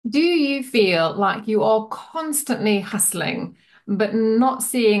Do you feel like you are constantly hustling, but not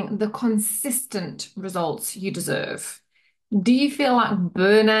seeing the consistent results you deserve? Do you feel like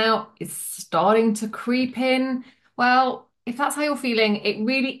burnout is starting to creep in? Well, if that's how you're feeling, it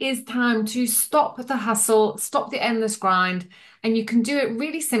really is time to stop the hustle, stop the endless grind, and you can do it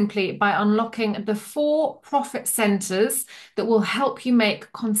really simply by unlocking the four profit centers that will help you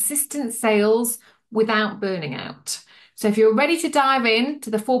make consistent sales without burning out. So if you're ready to dive in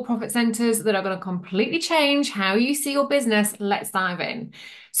to the four profit centers that are going to completely change how you see your business, let's dive in.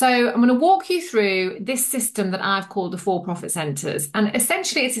 So I'm going to walk you through this system that I've called the four profit centers. And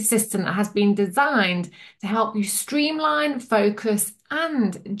essentially, it's a system that has been designed to help you streamline, focus,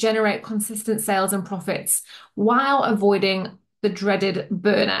 and generate consistent sales and profits while avoiding the dreaded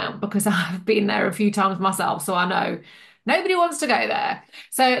burnout, because I've been there a few times myself, so I know nobody wants to go there.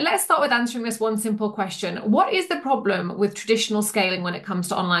 So let's start with answering this one simple question. What is the problem with traditional scaling when it comes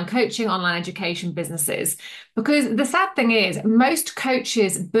to online coaching, online education businesses? Because the sad thing is, most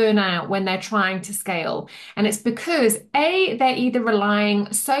coaches burn out when they're trying to scale. And it's because A, they're either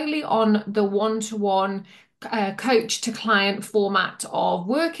relying solely on the one-to-one coach to client format of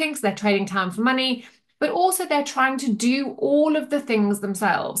working, so they're trading time for money, but also they're trying to do all of the things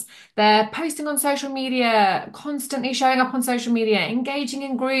themselves. They're posting on social media, constantly showing up on social media, engaging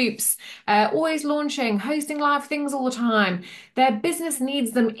in groups, always launching, hosting live things all the time. Their business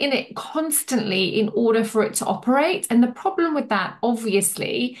needs them in it constantly in order for it to operate. And the problem with that,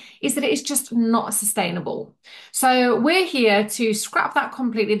 obviously, is that it is just not sustainable. So we're here to scrap that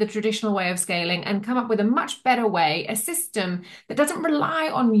completely, the traditional way of scaling, and come up with a much better way, a system that doesn't rely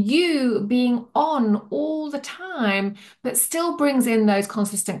on you being on all the time, but still brings in those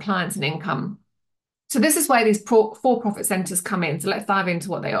consistent clients and income. So this is where these four profit centers come in. So let's dive into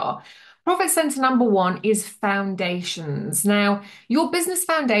what they are. Profit center number one is foundations. Now, your business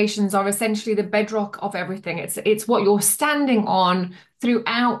foundations are essentially the bedrock of everything. It's what you're standing on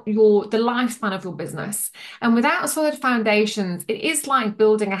throughout the lifespan of your business. And without solid foundations, it is like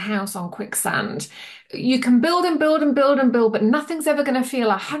building a house on quicksand. You can build and build and build and build, but nothing's ever going to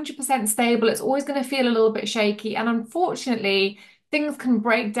feel 100% stable. It's always going to feel a little bit shaky. And unfortunately, things can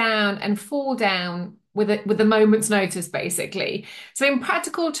break down and fall down with a moment's notice, basically. So in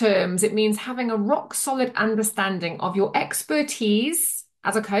practical terms, it means having a rock solid understanding of your expertise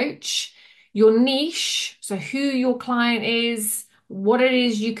as a coach, your niche, so who your client is, what it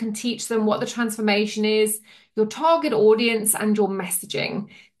is you can teach them, what the transformation is, your target audience, and your messaging.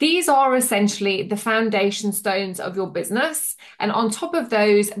 These are essentially the foundation stones of your business. And on top of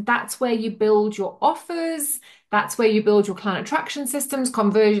those, that's where you build your offers. That's where you build your client attraction systems,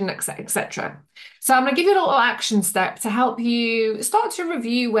 conversion, etc., etc. So I'm going to give you a little action step to help you start to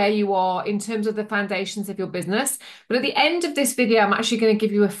review where you are in terms of the foundations of your business. But at the end of this video, I'm actually going to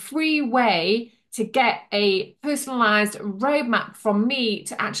give you a free way to get a personalized roadmap from me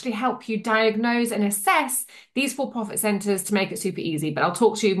to actually help you diagnose and assess these four profit centers to make it super easy. But I'll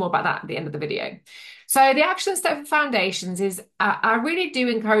talk to you more about that at the end of the video. So the action step for foundations is I really do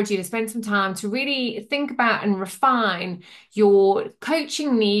encourage you to spend some time to really think about and refine your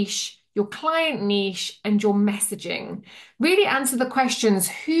coaching niche, your client niche, and your messaging. Really answer the questions: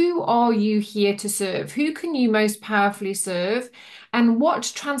 who are you here to serve? Who can you most powerfully serve? And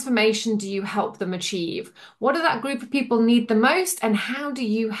what transformation do you help them achieve? What do that group of people need the most? And how do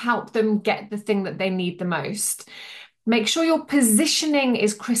you help them get the thing that they need the most? Make sure your positioning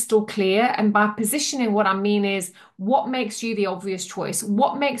is crystal clear. And by positioning, what I mean is what makes you the obvious choice?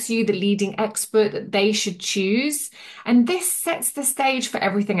 What makes you the leading expert that they should choose? And this sets the stage for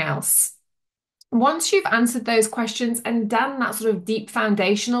everything else. Once you've answered those questions and done that sort of deep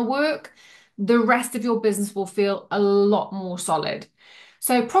foundational work, the rest of your business will feel a lot more solid.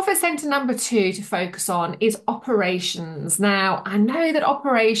 So profit center number two to focus on is operations. Now, I know that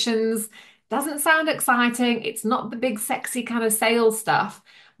operations doesn't sound exciting. It's not the big, sexy kind of sales stuff.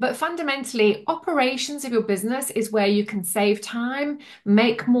 But fundamentally, operations of your business is where you can save time,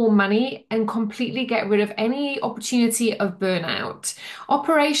 make more money, and completely get rid of any opportunity of burnout.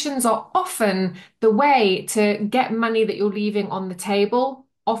 Operations are often the way to get money that you're leaving on the table,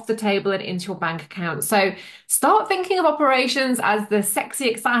 off the table and into your bank account. So start thinking of operations as the sexy,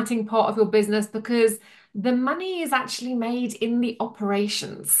 exciting part of your business, because the money is actually made in the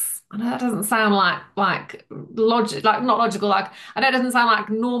operations. I know that doesn't sound like logic, like not logical, like I know it doesn't sound like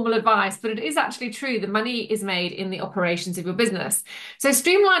normal advice, but it is actually true. The money is made in the operations of your business. So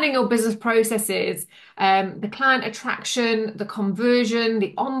streamlining your business processes, the client attraction, the conversion,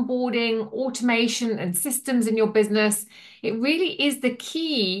 the onboarding, automation, and systems in your business, it really is the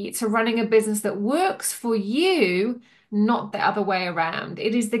key to running a business that works for you, not the other way around.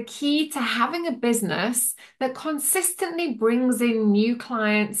 It is the key to having a business that consistently brings in new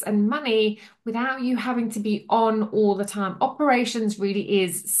clients and money without you having to be on all the time. Operations really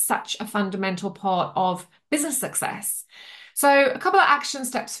is such a fundamental part of business success. So, a couple of action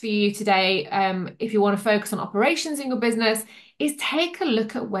steps for you today, if you want to focus on operations in your business, is take a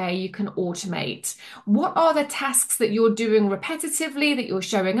look at where you can automate. What are the tasks that you're doing repetitively, that you're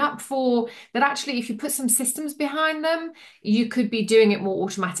showing up for, that actually, if you put some systems behind them, you could be doing it more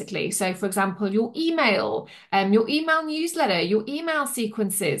automatically. So, for example, your email newsletter, your email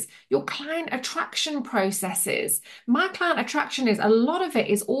sequences, your client attraction processes. My client attraction is a lot of it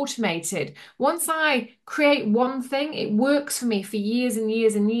is automated. Once I create one thing, it works for me for years and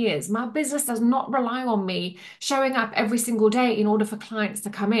years and years. My business does not rely on me showing up every single day in order for clients to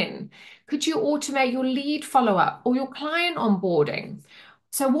come in. Could you automate your lead follow-up or your client onboarding?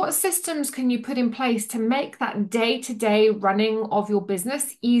 So, what systems can you put in place to make that day-to-day running of your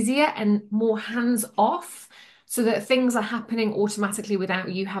business easier and more hands-off so that things are happening automatically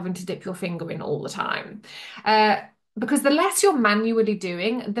without you having to dip your finger in all the time? Because the less you're manually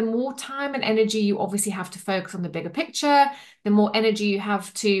doing, the more time and energy you obviously have to focus on the bigger picture, the more energy you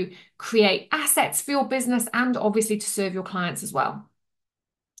have to create assets for your business and obviously to serve your clients as well.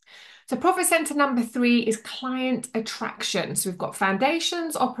 So profit center number 3 is client attraction. So we've got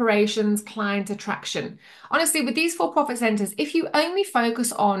foundations, operations, client attraction. Honestly, with these 4 profit centers, if you only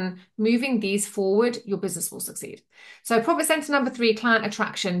focus on moving these forward, your business will succeed. So profit center number 3, client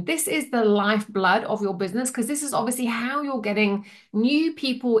attraction. This is the lifeblood of your business because this is obviously how you're getting new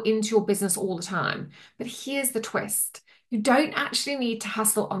people into your business all the time. But here's the twist. You don't actually need to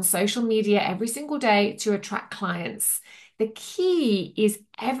hustle on social media every single day to attract clients. The key is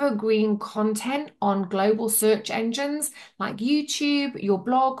evergreen content on global search engines like YouTube, your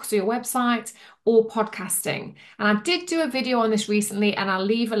blog, so your website, or podcasting. And I did do a video on this recently, and I'll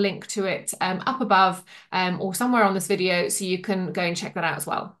leave a link to it up above or somewhere on this video so you can go and check that out as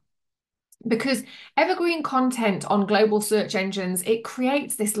well. Because evergreen content on global search engines, it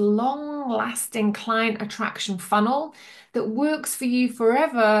creates this long-lasting client attraction funnel that works for you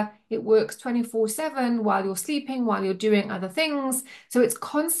forever. It works 24/7 while you're sleeping, while you're doing other things. So it's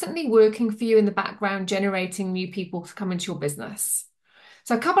constantly working for you in the background, generating new people to come into your business.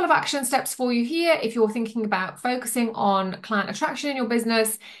 So a couple of action steps for you here if you're thinking about focusing on client attraction in your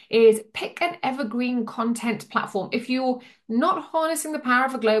business is pick an evergreen content platform. If you're not harnessing the power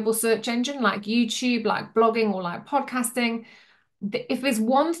of a global search engine like YouTube, like blogging, or like podcasting, if there's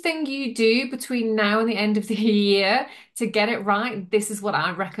one thing you do between now and the end of the year to get it right, this is what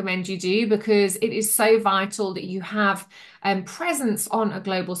I recommend you do because it is so vital that you have presence on a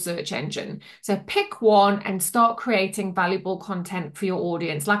global search engine. So pick one and start creating valuable content for your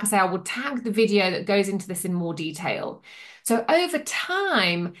audience. Like I say, I will tag the video that goes into this in more detail. So over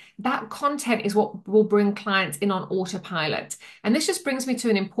time, that content is what will bring clients in on autopilot. And this just brings me to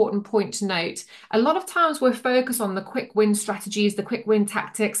an important point to note. A lot of times we're focused on the quick win strategies, the quick win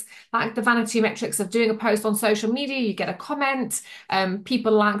tactics, like the vanity metrics of doing a post on social media, you get a comment,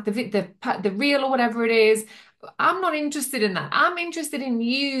 people like the reel or whatever it is. I'm not interested in that. I'm interested in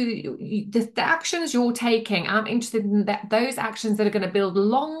the actions you're taking. I'm interested in those actions that are going to build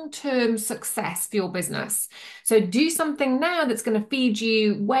long-term success for your business. So do something now that's going to feed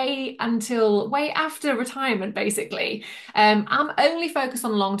you way after retirement, basically. I'm only focused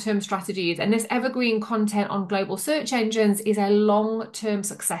on long-term strategies, and this evergreen content on global search engines is a long-term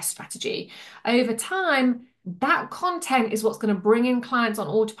success strategy. Over time, that content is what's going to bring in clients on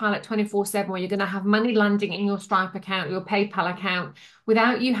autopilot 24/7, where you're going to have money landing in your Stripe account, your PayPal account,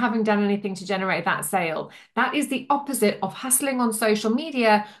 without you having done anything to generate that sale. That is the opposite of hustling on social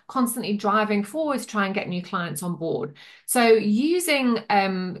media, constantly driving forward to try and get new clients on board. So using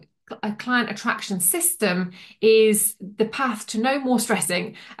a client attraction system is the path to no more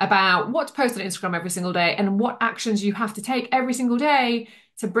stressing about what to post on Instagram every single day and what actions you have to take every single day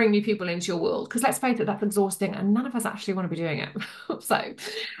to bring new people into your world. Because let's face it, that's exhausting and none of us actually want to be doing it. So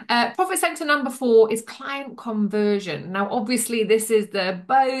profit center number 4 is client conversion. Now, obviously, this is the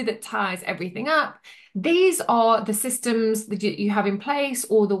bow that ties everything up. These are the systems that you have in place,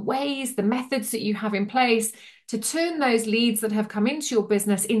 or the ways, the methods that you have in place to turn those leads that have come into your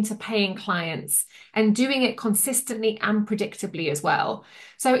business into paying clients, and doing it consistently and predictably as well.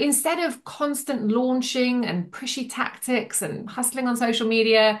 So instead of constant launching and pushy tactics and hustling on social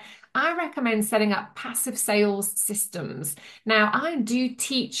media, I recommend setting up passive sales systems. Now, I do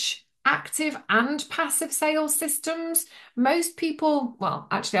teach active and passive sales systems. Most people, well,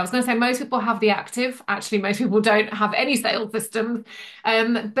 actually, I was going to say most people have the active. Actually, most people don't have any sales systems.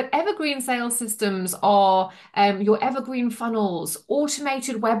 But evergreen sales systems are your evergreen funnels,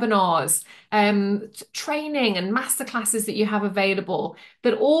 automated webinars, training and masterclasses that you have available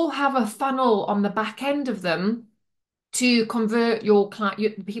that all have a funnel on the back end of them to convert your client,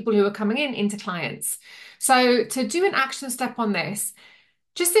 the people who are coming in into clients. So to do an action step on this,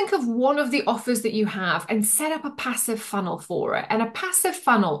 just think of one of the offers that you have and set up a passive funnel for it. And a passive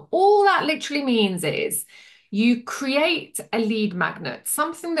funnel, all that literally means is you create a lead magnet,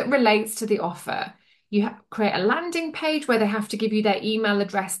 something that relates to the offer. You create a landing page where they have to give you their email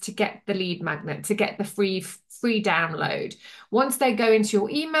address to get the lead magnet, to get the free download. Once they go into your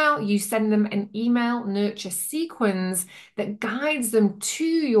email, you send them an email nurture sequence that guides them to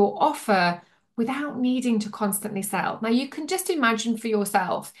your offer without needing to constantly sell. Now, you can just imagine for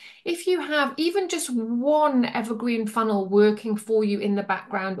yourself, if you have even just one evergreen funnel working for you in the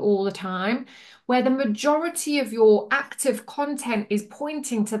background all the time, where the majority of your active content is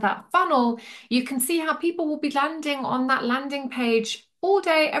pointing to that funnel, you can see how people will be landing on that landing page all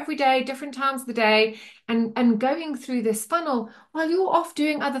day, every day, different times of the day, and going through this funnel while you're off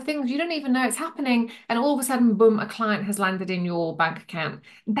doing other things. You don't even know it's happening. And all of a sudden, boom, a client has landed in your bank account.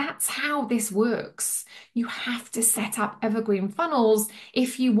 That's how this works. You have to set up evergreen funnels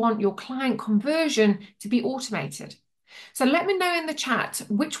if you want your client conversion to be automated. So let me know in the chat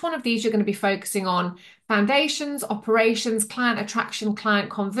which one of these you're going to be focusing on: foundations, operations, client attraction, client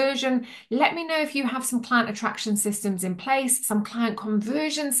conversion. Let me know if you have some client attraction systems in place, some client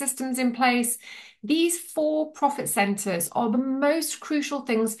conversion systems in place. These 4 profit centers are the most crucial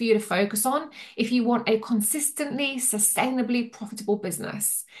things for you to focus on if you want a consistently, sustainably profitable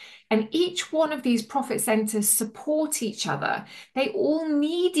business. And each one of these profit centers support each other. They all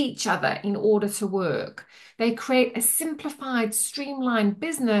need each other in order to work. They create a simplified, streamlined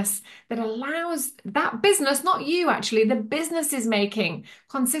business that allows that business, not you actually, the business is making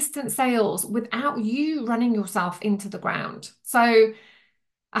consistent sales without you running yourself into the ground. So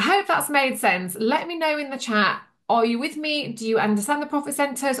I hope that's made sense. Let me know in the chat. Are you with me? Do you understand the profit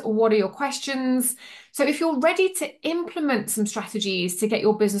centers? Or what are your questions? So if you're ready to implement some strategies to get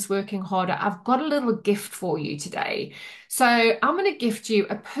your business working harder, I've got a little gift for you today. So I'm going to gift you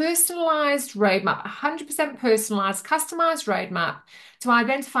a personalized roadmap, 100% personalized, customized roadmap to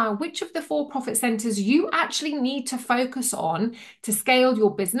identify which of the 4 profit centers you actually need to focus on to scale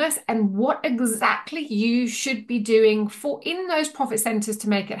your business and what exactly you should be doing in those profit centers to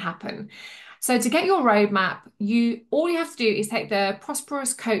make it happen. So to get your roadmap, all you have to do is take the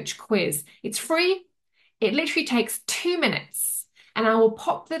Prosperous Coach quiz. It's free. It literally takes 2 minutes. And I will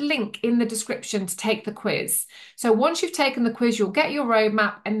pop the link in the description to take the quiz. So once you've taken the quiz, you'll get your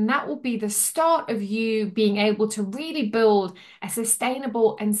roadmap, and that will be the start of you being able to really build a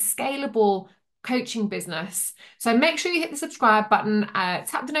sustainable and scalable coaching business. So make sure you hit the subscribe button,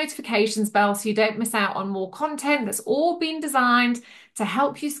 tap the notifications bell so you don't miss out on more content that's all been designed to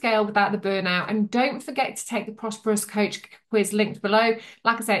help you scale without the burnout. And don't forget to take the Prosperous Coach quiz linked below.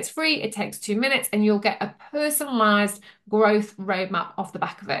 Like I say, it's free, it takes 2 minutes, and you'll get a personalized growth roadmap off the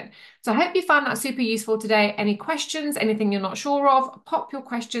back of it. So I hope you found that super useful today. Any questions, anything you're not sure of, pop your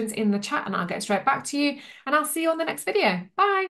questions in the chat and I'll get straight back to you. And I'll see you on the next video. Bye.